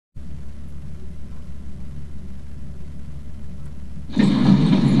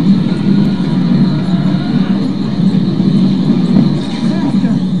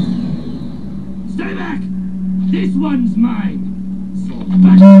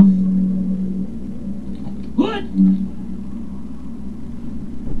What?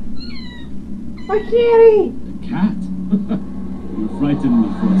 My kitty! The cat? You frightened me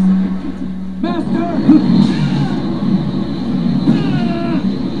for a second, Kitty. Master!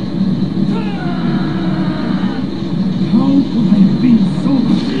 How could I have been so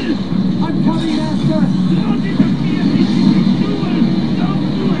sick? I'm coming, Master! Don't interfere! This is doing! Don't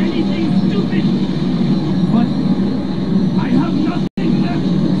do anything stupid! But I have nothing left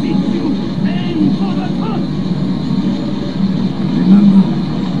since you aim for the top! Remember,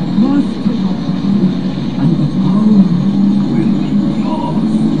 Master, and the power will be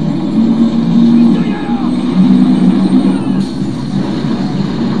yours!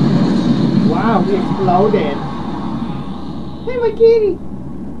 Wow, he exploded. Hey, my kitty!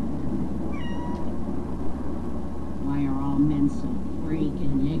 Why are all men so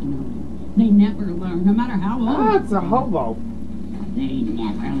freaking ignorant? They never learn, no matter how old. Ah, it's a hobo. They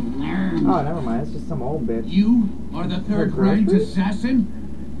never learn. Oh, never mind. It's just some old bitch. You are the third-rank groceries? assassin?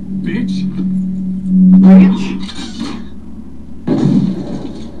 Bitch! Bitch!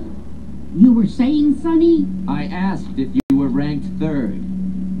 You were saying, Sonny? I asked if you were ranked third.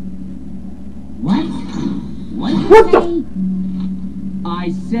 What? What did What you the- say?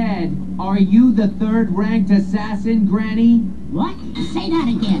 I said, are you the third-ranked assassin, Granny? What? Say that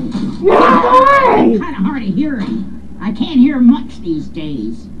again. Get out of the way! Kind of hard of hearing. I can't hear much these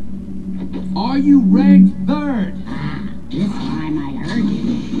days. Are you ranked third? Ah, this time I heard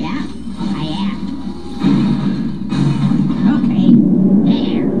you. Yeah, I am. Okay,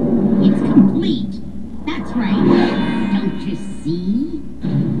 there. It's complete. That's right. Don't you see?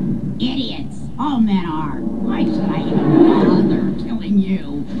 Idiots. All men are. Why should I even bother killing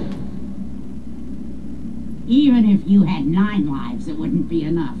you? Even if you had 9 lives, it wouldn't be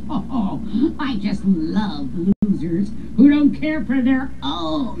enough. Oh, I just love losers who don't care for their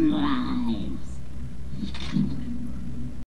own lives.